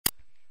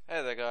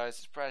guys,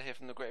 it's Brad here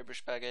from the Great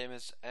British Bad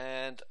Gamers,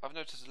 and I've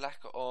noticed a lack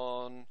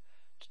on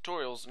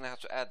tutorials on how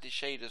to add the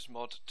shaders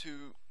mod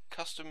to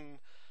custom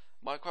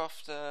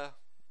Minecraft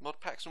mod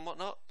packs and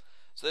whatnot.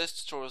 So this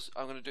tutorial,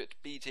 I'm going to do it to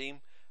B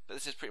team, but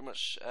this is pretty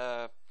much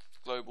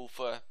global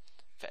for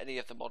any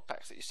of the mod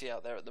packs that you see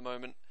out there at the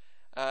moment,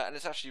 and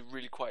it's actually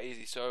really quite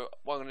easy. So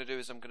what I'm going to do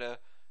is I'm going to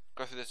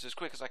go through this as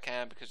quick as I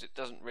can because it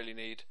doesn't really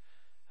need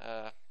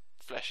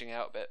fleshing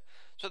out a bit.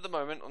 So at the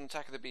moment on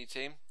Attack of the B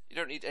team, you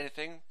don't need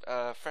anything.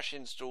 Fresh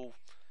install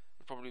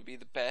would probably be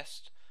the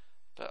best,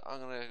 but I'm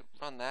going to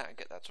run that and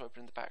get that to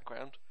open in the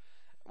background.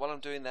 While I'm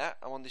doing that,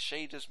 I'm on the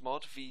shaders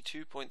mod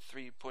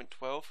v2.3.12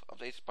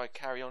 updated by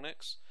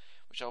Caryonics,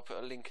 which I'll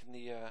put a link in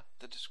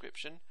the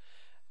description.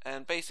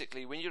 And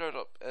basically, when you load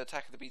up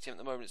Attack of the B team at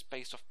the moment, it's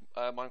based off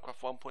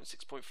Minecraft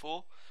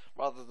 1.6.4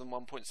 rather than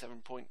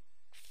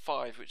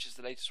 1.7.5, which is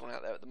the latest one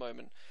out there at the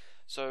moment.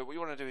 So what you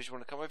want to do is you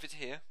want to come over to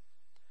here,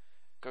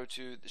 go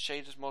to the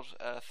shaders mod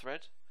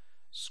thread,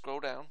 scroll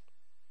down,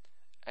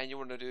 and you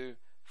want to do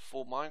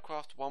for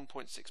Minecraft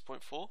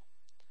 1.6.4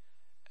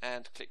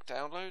 and click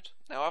download.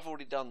 Now I've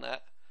already done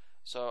that,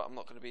 so I'm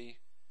not going to be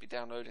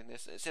downloading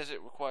this. It says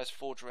it requires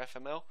Forge or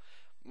FML.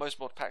 Most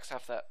mod packs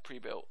have that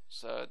pre-built,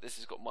 so this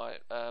has got my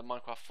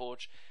Minecraft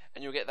Forge,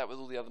 and you'll get that with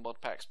all the other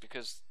mod packs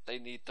because they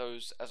need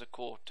those as a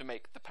core to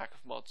make the pack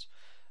of mods.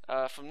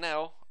 From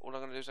now, all I'm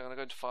going to do is I'm going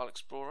to go into File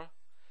Explorer,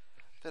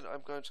 then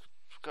I'm going to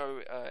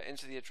go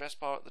into the address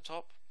bar at the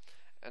top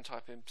and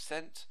type in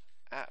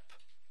 %app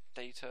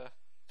data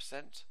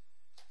 %,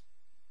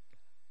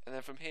 and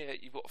then from here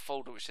you've got a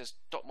folder which says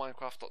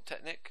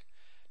 .minecraft.technic.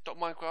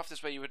 .minecraft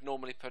is where you would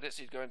normally put it,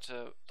 so you'd go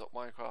into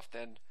 .minecraft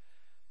then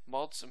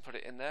mods and put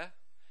it in there.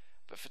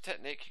 But for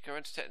Technic, you go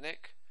into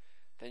Technic,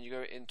 then you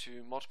go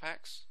into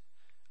Modpacks.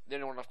 The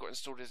only one I've got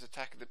installed is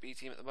Attack of the B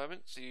team at the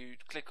moment, so you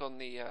click on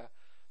the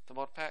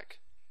mod pack,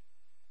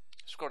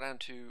 scroll down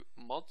to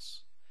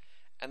mods,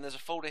 and there's a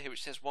folder here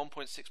which says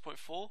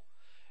 1.6.4.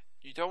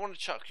 You don't want to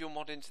chuck your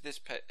mod into this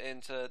bit,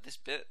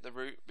 the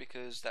root,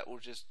 because that will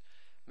just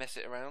mess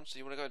it around. So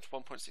you want to go into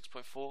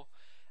 1.6.4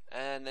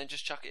 and then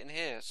just chuck it in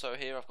here. So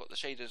here I've got the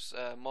shaders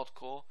mod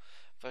core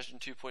version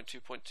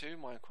 2.2.2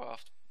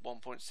 Minecraft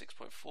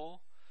 1.6.4,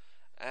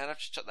 and I've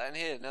just chucked that in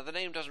here. Now the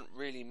name doesn't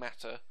really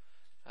matter,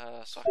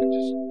 so I can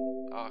just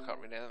I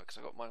can't rename it because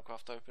I've got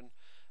Minecraft open,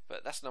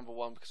 but that's number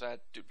one because I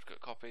had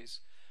duplicate copies.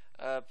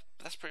 But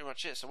that's pretty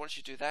much it. So once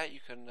you do that, you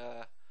can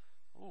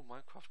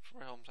Minecraft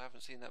Realms, I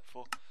haven't seen that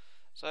before.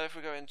 So if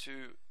we go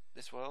into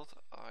this world,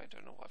 I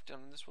don't know what I've done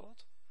in this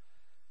world.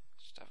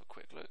 Just have a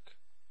quick look.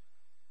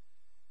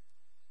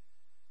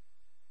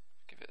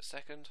 Give it a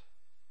second.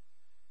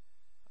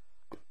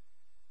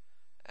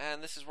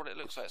 And this is what it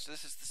looks like. So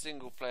this is the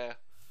single player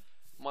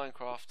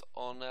Minecraft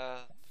on the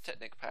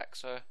Technic pack.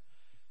 So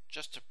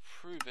just to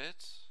prove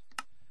it,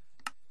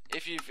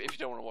 if you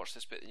don't want to watch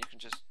this bit, then you can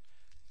just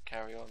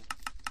carry on.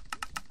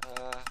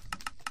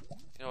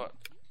 You know what?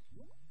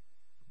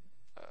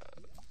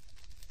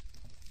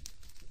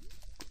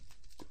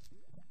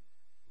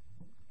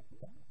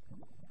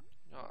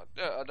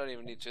 I don't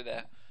even need to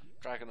there.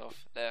 Dragon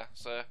off there.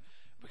 So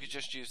we could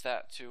just use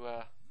that to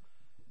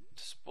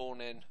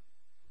spawn in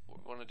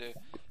what we want to do.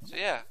 So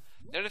yeah,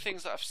 the only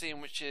things that I've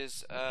seen which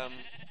is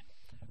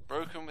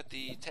broken with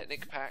the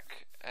Technic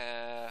pack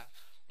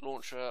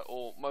launcher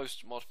or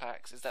most mod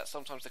packs is that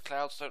sometimes the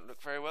clouds don't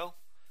look very well.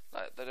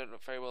 Like they don't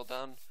look very well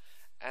done,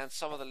 and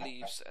some of the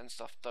leaves and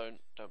stuff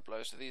don't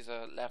blow. So these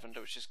are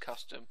lavender, which is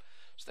custom,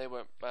 so they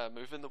won't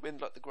move in the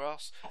wind like the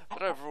grass.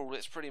 But overall,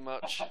 it's pretty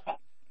much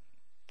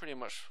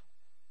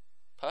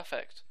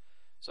perfect.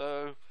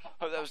 So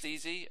hope that was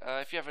easy.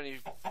 If you have any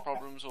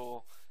problems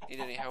or need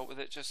any help with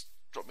it, just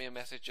drop me a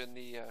message in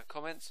the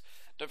comments.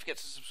 Don't forget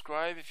to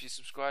subscribe. If you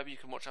subscribe, you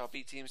can watch our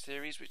B Team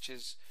series, which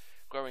is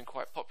growing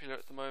quite popular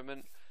at the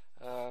moment.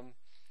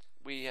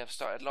 We have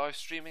started live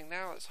streaming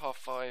now. It's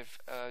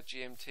 5:30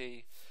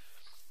 GMT.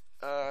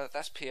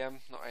 That's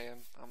PM, not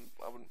AM.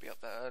 I wouldn't be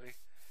up that early.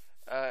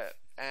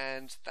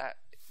 And that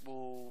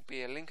will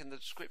be a link in the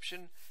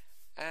description.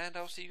 And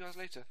I'll see you guys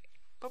later.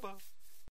 Bye bye.